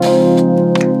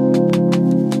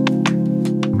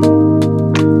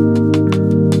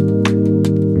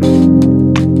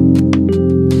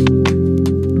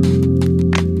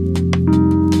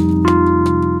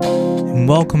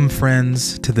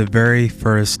friends, to the very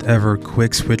first ever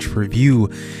Quick Switch review.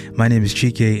 My name is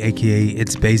Chike, aka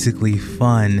It's Basically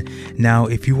Fun. Now,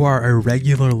 if you are a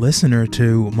regular listener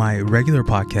to my regular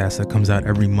podcast that comes out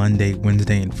every Monday,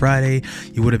 Wednesday, and Friday,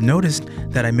 you would have noticed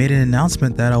that I made an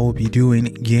announcement that I will be doing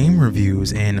game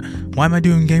reviews. And why am I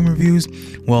doing game reviews?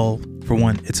 Well, for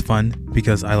one, it's fun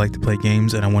because I like to play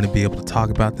games and I want to be able to talk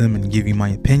about them and give you my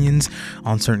opinions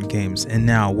on certain games. And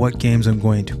now, what games I'm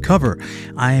going to cover?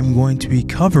 I am going to be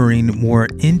covering more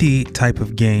indie type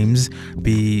of games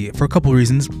for a couple of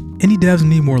reasons. Indie devs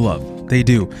need more love. They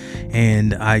do.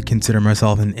 And I consider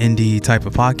myself an indie type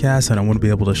of podcast, and I want to be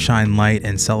able to shine light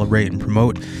and celebrate and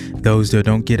promote those that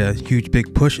don't get a huge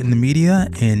big push in the media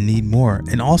and need more.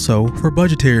 And also for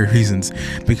budgetary reasons,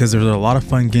 because there's a lot of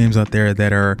fun games out there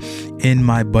that are in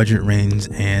my budget range,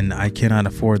 and I cannot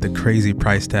afford the crazy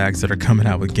price tags that are coming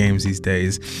out with games these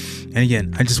days. And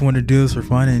again, I just want to do this for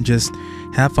fun and just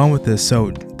have fun with this.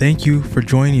 So thank you for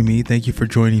joining me. Thank you for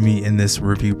joining me in this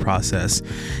review process.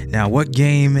 Now, what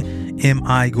game am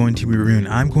I going to be reviewing?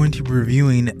 I'm going to be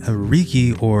reviewing a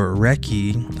Reky or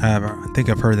Reky. I think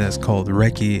I've heard that it's called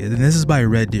Reky. And this is by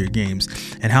Red Deer Games.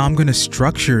 And how I'm going to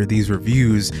structure these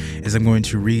reviews is I'm going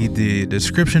to read the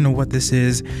description of what this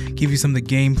is, give you some of the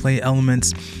gameplay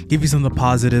elements, give you some of the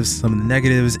positives, some of the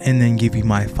negatives, and then give you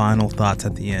my final thoughts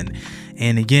at the end.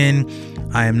 And again,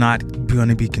 I am not going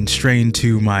to be constrained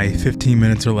to my 15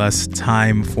 minutes or less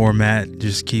time format.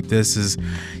 Just keep this as,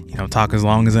 talk as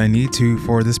long as I need to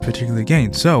for this particular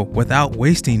game. So without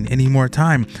wasting any more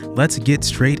time, let's get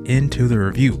straight into the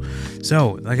review.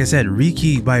 So like I said,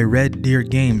 Reky by Red Deer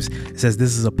Games says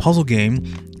this is a puzzle game.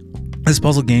 This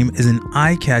puzzle game is an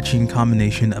eye-catching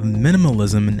combination of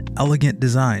minimalism and elegant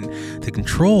design. The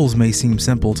controls may seem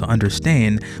simple to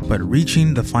understand, but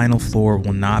reaching the final floor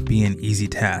will not be an easy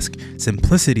task.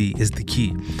 Simplicity is the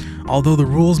key. Although the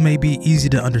rules may be easy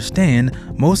to understand,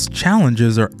 most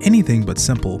challenges are anything but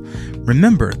simple.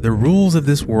 Remember the rules of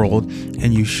this world,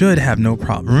 and you should have no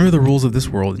problem.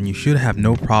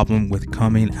 With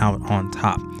coming out on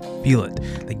top. Feel it.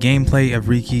 The gameplay of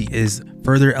Reky is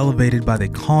further elevated by the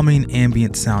calming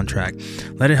ambient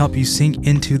soundtrack. Let it help you sink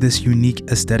into this unique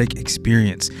aesthetic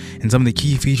experience. And some of the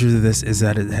key features of this is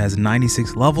that it has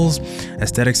 96 levels,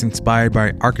 aesthetics inspired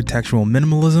by architectural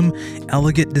minimalism,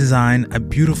 elegant design, a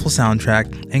beautiful soundtrack,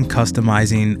 and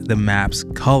customizing the map's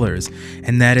colors.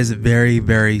 And that is very,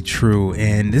 very true.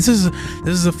 And this is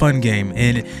a fun game,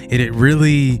 and it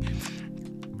really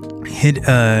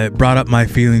brought up my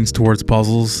feelings towards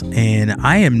puzzles, and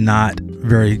I am not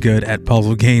very good at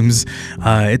puzzle games.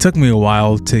 It took me a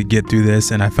while to get through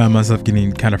this, and I found myself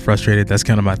getting kind of frustrated. That's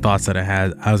kind of my thoughts that I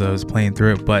had as I was playing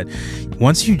through it. But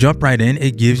once you jump right in,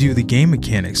 it gives you the game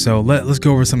mechanics. So let's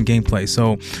go over some gameplay.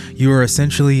 So you are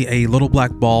essentially a little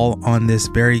black ball on this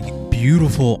very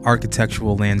beautiful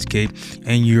architectural landscape,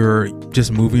 and you're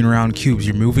just moving around cubes.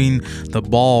 You're moving the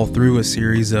ball through a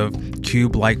series of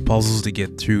cube-like puzzles to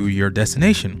get to your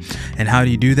destination. And how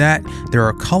do you do that? There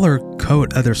are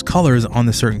there's colors on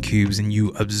the certain cubes, and you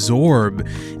absorb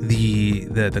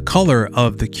the color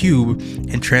of the cube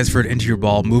and transfer it into your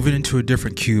ball, move it into a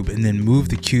different cube, and then move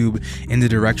the cube in the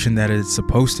direction that it's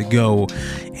supposed to go.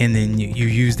 And then you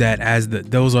use that as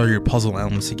those are your puzzle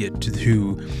elements to get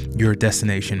to your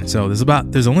destination. So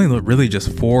there's only really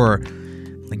just 4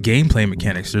 gameplay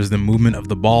mechanics. There's the movement of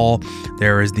the ball,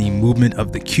 there is the movement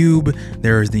of the cube,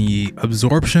 there is the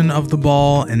absorption of the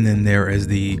ball, and then there is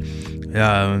the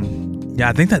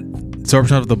I think that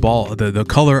absorption of the ball, the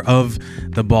color of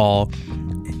the ball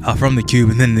from the cube,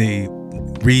 and then the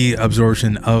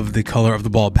reabsorption of the color of the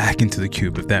ball back into the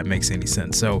cube, if that makes any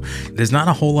sense. So there's not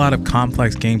a whole lot of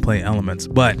complex gameplay elements,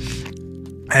 but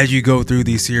as you go through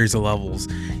these series of levels,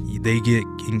 they get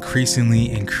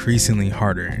increasingly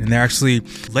harder, and they're actually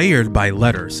layered by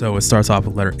letter. So it starts off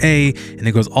with letter A, and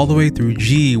it goes all the way through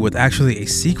G with actually a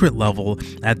secret level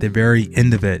at the very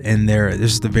end of it. And there's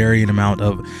just a varying amount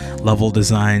of level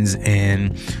designs.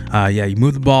 And you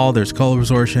move the ball, there's color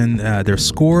absorption, there's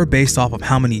score based off of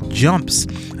how many jumps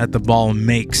that the ball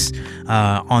makes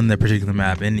on the particular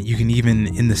map. And you can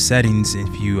even, in the settings,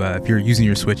 if you're using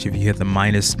your Switch, if you hit the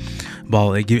minus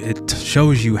ball, it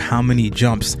shows you how many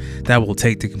jumps that will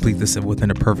take to complete this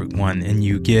within a perfect one. And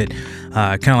you get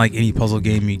Kind of like any puzzle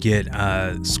game, you get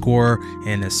a score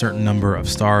and a certain number of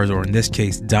stars, or in this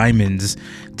case diamonds,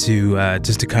 to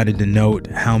just to kind of denote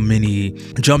how many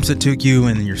jumps it took you,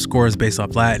 and then your score is based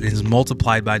off that. It is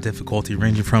multiplied by difficulty,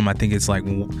 ranging from, I think it's like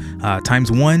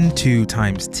times 1 to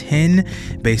times 10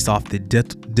 based off the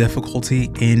difficulty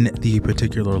in the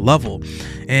particular level.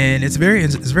 And it's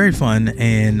very fun.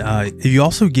 And you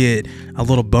also get a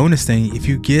little bonus thing if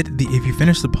you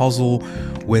finish the puzzle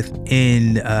with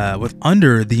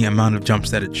under the amount of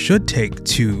jumps that it should take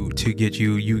to get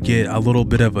you get a little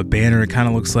bit of a banner. It kind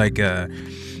of looks like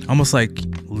almost like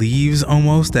leaves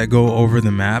almost that go over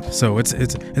the map, so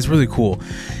it's really cool.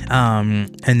 And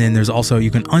then there's also,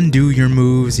 you can undo your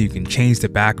moves, you can change the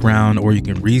background, or you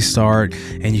can restart,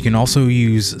 and you can also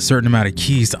use a certain amount of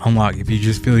keys to unlock if you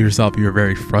just feel yourself you're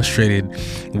very frustrated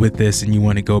with this and you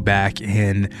want to go back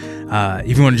and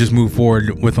if you want to just move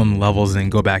forward with on the levels and then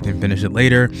go back and finish it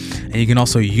later. And you can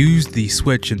also use the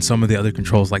switch and some of the other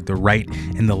controls like the right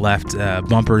and the left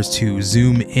bumpers to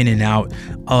zoom in and out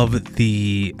of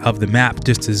the map,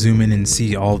 just to zoom in and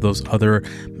see all of those other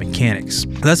mechanics.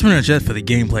 That's pretty much it for the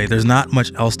gameplay. There's not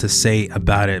much else to say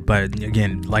about it, but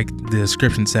again, like the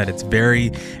description said, it's very,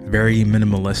 very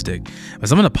minimalistic. But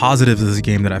some of the positives of this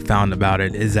game that I found about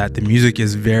it is that the music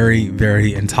is very,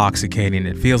 very intoxicating.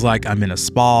 It feels like I'm in a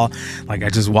spa, like I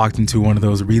just walked into one of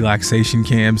those relaxation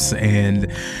camps,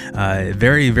 and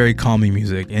very, very calming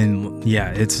music. And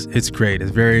yeah, it's great.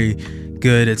 It's very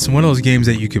good. It's one of those games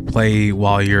that you could play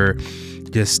while you're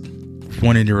just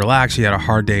wanting to relax. You had a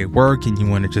hard day at work and you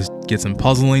want to just get some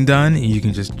puzzling done, and you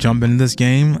can just jump into this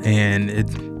game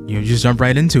and you just jump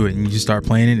right into it and you just start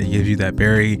playing it. It gives you that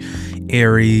very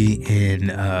airy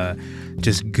and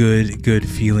just good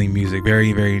feeling music,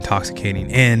 very, very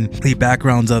intoxicating. And the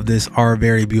backgrounds of this are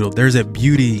very beautiful. There's a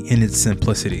beauty in its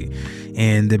simplicity,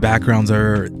 and the backgrounds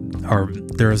are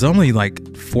there's only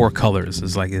like 4 colors.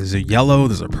 There's a yellow,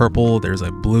 there's a purple, there's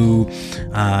a blue,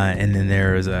 and then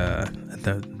there's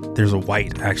a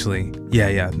white, actually.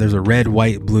 Yeah, there's a red,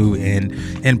 white, blue,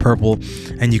 and purple,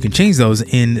 and you can change those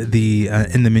in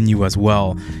the menu as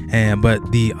well.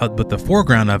 But the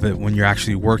foreground of it, when you're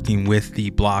actually working with the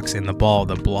blocks and the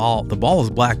ball is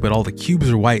black, but all the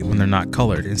cubes are white when they're not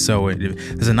colored. And so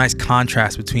there's a nice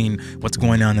contrast between what's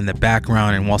going on in the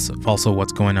background and also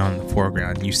what's going on in the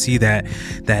foreground. And you see that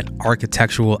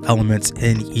architectural elements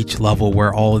in each level,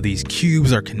 where all of these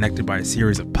cubes are connected by a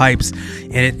series of pipes,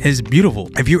 and it is beautiful.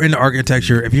 If you're into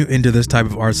architecture, if you're into this type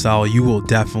of art style, you will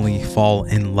definitely fall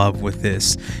in love with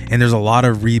this. And there's a lot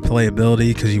of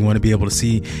replayability, because you want to be able to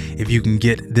see if you can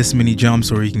get this many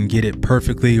jumps, or you can get it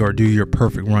perfectly, or do your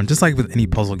perfect run. Just like with any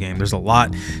puzzle game, there's a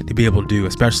lot to be able to do,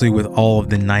 especially with all of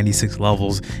the 96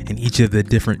 levels and each of the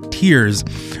different tiers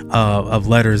of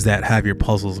letters that have your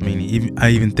puzzles. I mean, I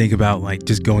even think about like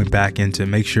just going back in to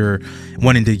make sure,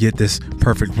 wanting to get this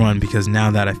perfect run, because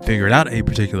now that I figured out a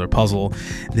particular puzzle,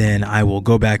 then I will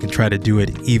go back and try to do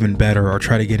it even better, or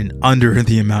try to get in under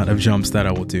the amount of jumps that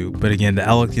I will do. But again,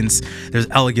 there's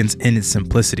elegance in its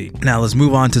simplicity. Now let's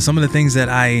move on to some of the things that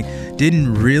I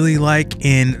didn't really like.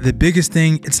 And the biggest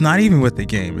thing, it's not even with the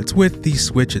game, it's with the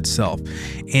Switch itself.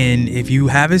 And if you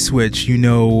have a Switch, you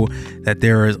know that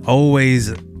there is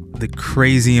always the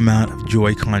crazy amount of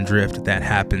Joy-Con drift that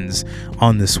happens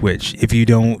on the Switch. If you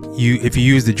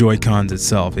use the Joy-Cons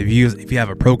itself, if you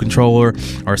have a Pro controller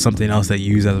or something else that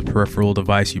you use as a peripheral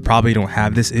device, you probably don't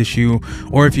have this issue.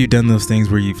 Or if you've done those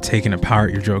things where you've taken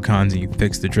apart your Joy-Cons and you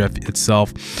fix the drift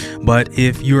itself. But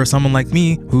if you are someone like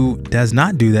me who does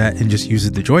not do that and just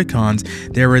uses the Joy-Cons,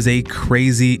 there is a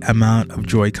crazy amount of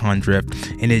Joy-Con drift,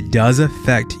 and it does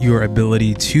affect your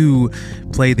ability to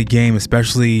play the game,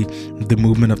 especially the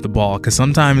movement of the ball. Because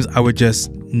sometimes I would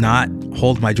just not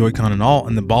hold my Joy-Con at all,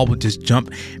 and the ball would just jump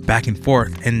back and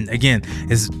forth. And again,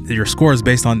 your score is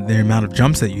based on the amount of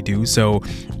jumps that you do, so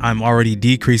I'm already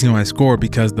decreasing my score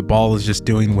because the ball is just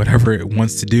doing whatever it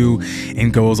wants to do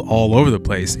and goes all over the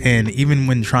place. And even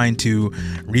when trying to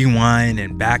rewind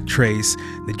and backtrace,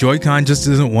 the Joy-Con just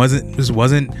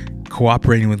wasn't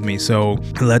cooperating with me. So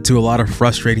it led to a lot of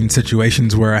frustrating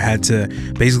situations where I had to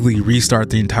basically restart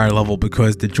the entire level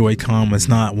because the Joy-Con was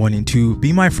not wanting to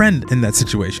be my friend in that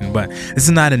situation. But this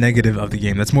is not a negative of the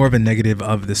game. That's more of a negative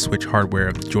of the Switch hardware,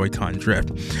 of the Joy-Con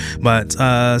drift. But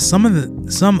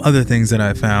some other things that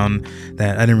I found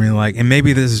that I didn't really like, and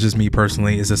maybe this is just me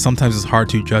personally, is that sometimes it's hard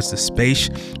to adjust the space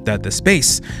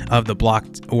of the block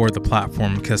or the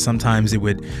platform, because sometimes it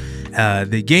would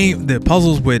the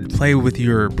puzzles would play with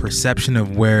your perception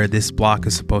of where this block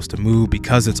is supposed to move.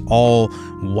 Because it's all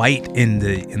white in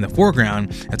the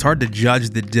foreground, it's hard to judge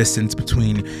the distance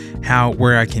between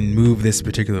where I can move this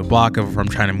particular block. If I'm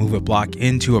trying to move a block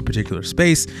into a particular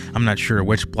space, I'm not sure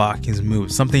which block is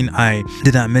moved. Something I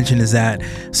did not mention is that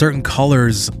certain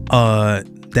colors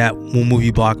that will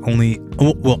move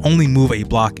only move a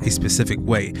block a specific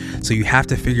way. So you have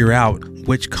to figure out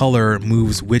which color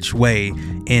moves which way,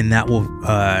 and that will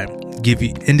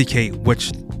indicate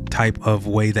which type of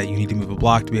way that you need to move a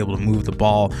block to be able to move the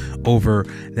ball over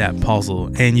that puzzle.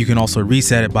 And you can also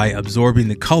reset it by absorbing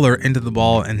the color into the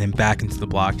ball and then back into the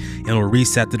block. It'll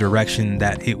reset the direction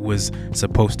that it was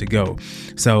supposed to go.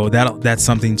 So that's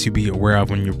something to be aware of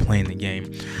when you're playing the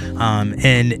game.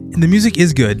 And the music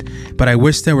is good, but I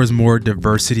wish there was more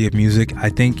diversity of music. I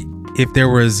think if there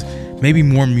was maybe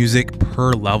more music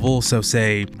per level, so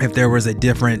say if there was a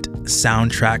different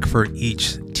soundtrack for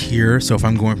each tier, so if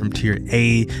I'm going from tier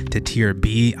A to tier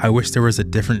B, I wish there was a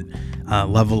different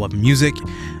level of music,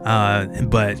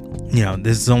 but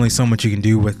there's only so much you can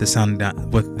do with the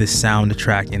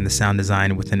soundtrack and the sound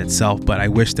design within itself. But I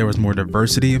wish there was more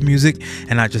diversity of music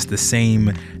and not just the same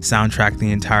soundtrack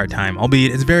the entire time.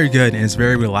 Albeit it's very good and it's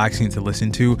very relaxing to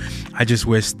listen to, I just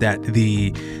wish that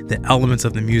the elements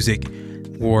of the music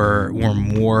were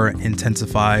more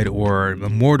intensified, or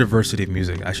more diversity of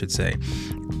music, I should say.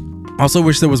 Also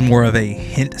wish there was more of a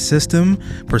hint system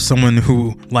for someone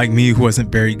who, like me, who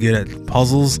wasn't very good at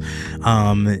puzzles.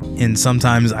 And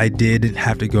sometimes I did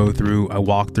have to go through a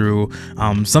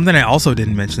walkthrough. Something I also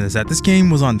didn't mention is that this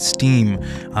game was on Steam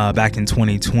back in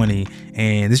 2020,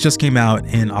 and this just came out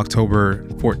in October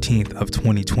 14th of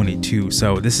 2022.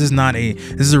 So this is a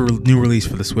new release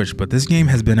for the Switch, but this game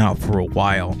has been out for a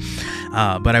while.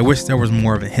 But I wish there was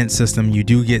more of a hint system. You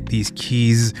do get these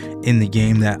keys in the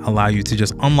game that allow you to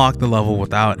just unlock the level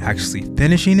without actually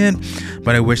finishing it.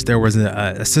 But I wish there was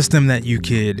a system that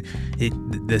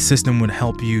the system would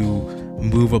help you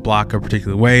move a block a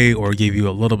particular way, or give you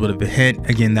a little bit of a hint.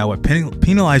 Again, that would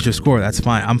penalize your score. That's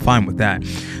fine. I'm fine with that.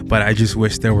 But I just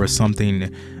wish there was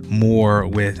something more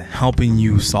with helping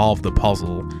you solve the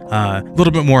puzzle. A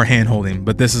little bit more hand-holding,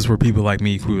 but this is for people like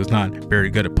me who is not very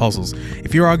good at puzzles.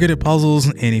 If you are good at puzzles,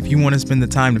 and if you want to spend the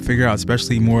time to figure out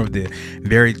especially more of the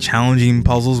very challenging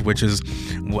puzzles, which is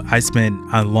I spent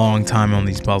a long time on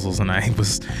these puzzles, and I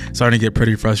was starting to get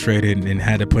pretty frustrated and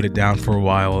had to put it down for a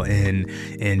while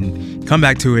and come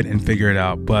back to it and figure it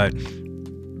out. But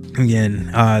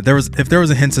again, if there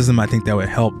was a hint system, I think that would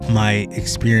help my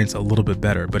experience a little bit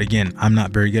better. But again, I'm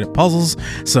not very good at puzzles,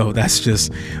 so that's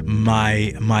just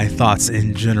my thoughts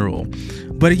in general.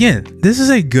 But again, this is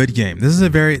a good game. There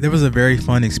was a very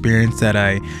fun experience that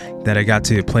I got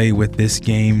to play with this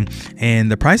game,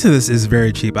 and the price of this is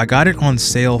very cheap. I got it on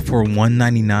sale for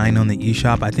 $1.99 on the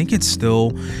eShop. I think it's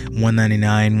still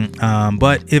 $1.99,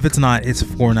 but if it's not, it's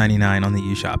 $4.99 on the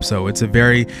eShop. So it's a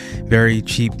very, very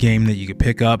cheap game that you could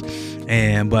pick up.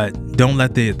 But don't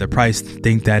let the price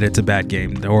think that it's a bad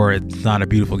game or it's not a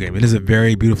beautiful game. It is a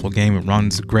very beautiful game. It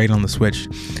runs great on the Switch.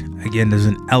 Again, there's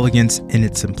an elegance in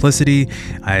its simplicity.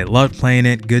 I loved playing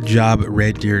it. Good job,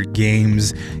 Red Deer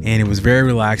Games. And it was very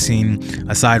relaxing,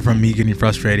 aside from me getting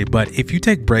frustrated. But if you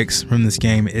take breaks from this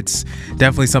game, it's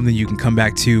definitely something you can come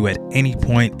back to at any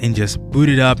point and just boot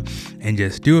it up and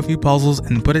just do a few puzzles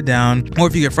and put it down. Or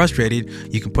if you get frustrated,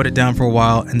 you can put it down for a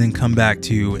while and then come back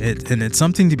to it. And it's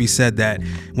something to be said that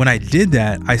when I did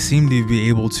that, I seemed to be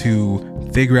able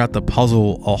to figure out the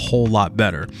puzzle a whole lot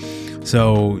better.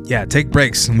 So yeah, take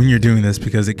breaks when you're doing this,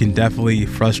 because it can definitely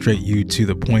frustrate you to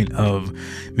the point of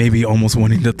maybe almost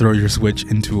wanting to throw your Switch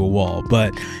into a wall.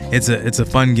 But it's a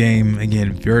fun game.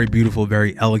 Again, very beautiful,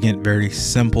 very elegant, very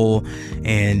simple.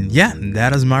 And yeah,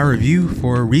 that is my review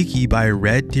for Reky by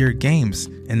Red Deer Games.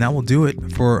 And that will do it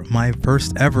for my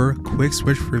first ever Quick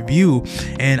Switch review.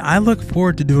 And I look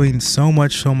forward to doing so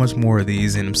much more of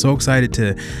these. And I'm so excited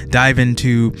to dive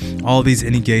into all these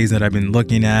indie games that I've been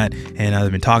looking at and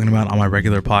I've been talking about on my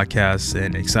regular podcasts,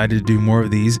 and excited to do more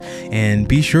of these. And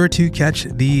be sure to catch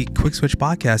the Quick Switch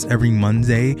podcast every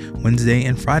Monday, Wednesday,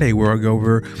 and Friday, where I'll go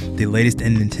over the latest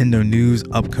in Nintendo news,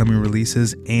 upcoming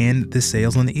releases, and the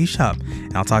sales on the eShop.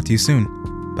 And I'll talk to you soon.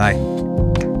 Bye.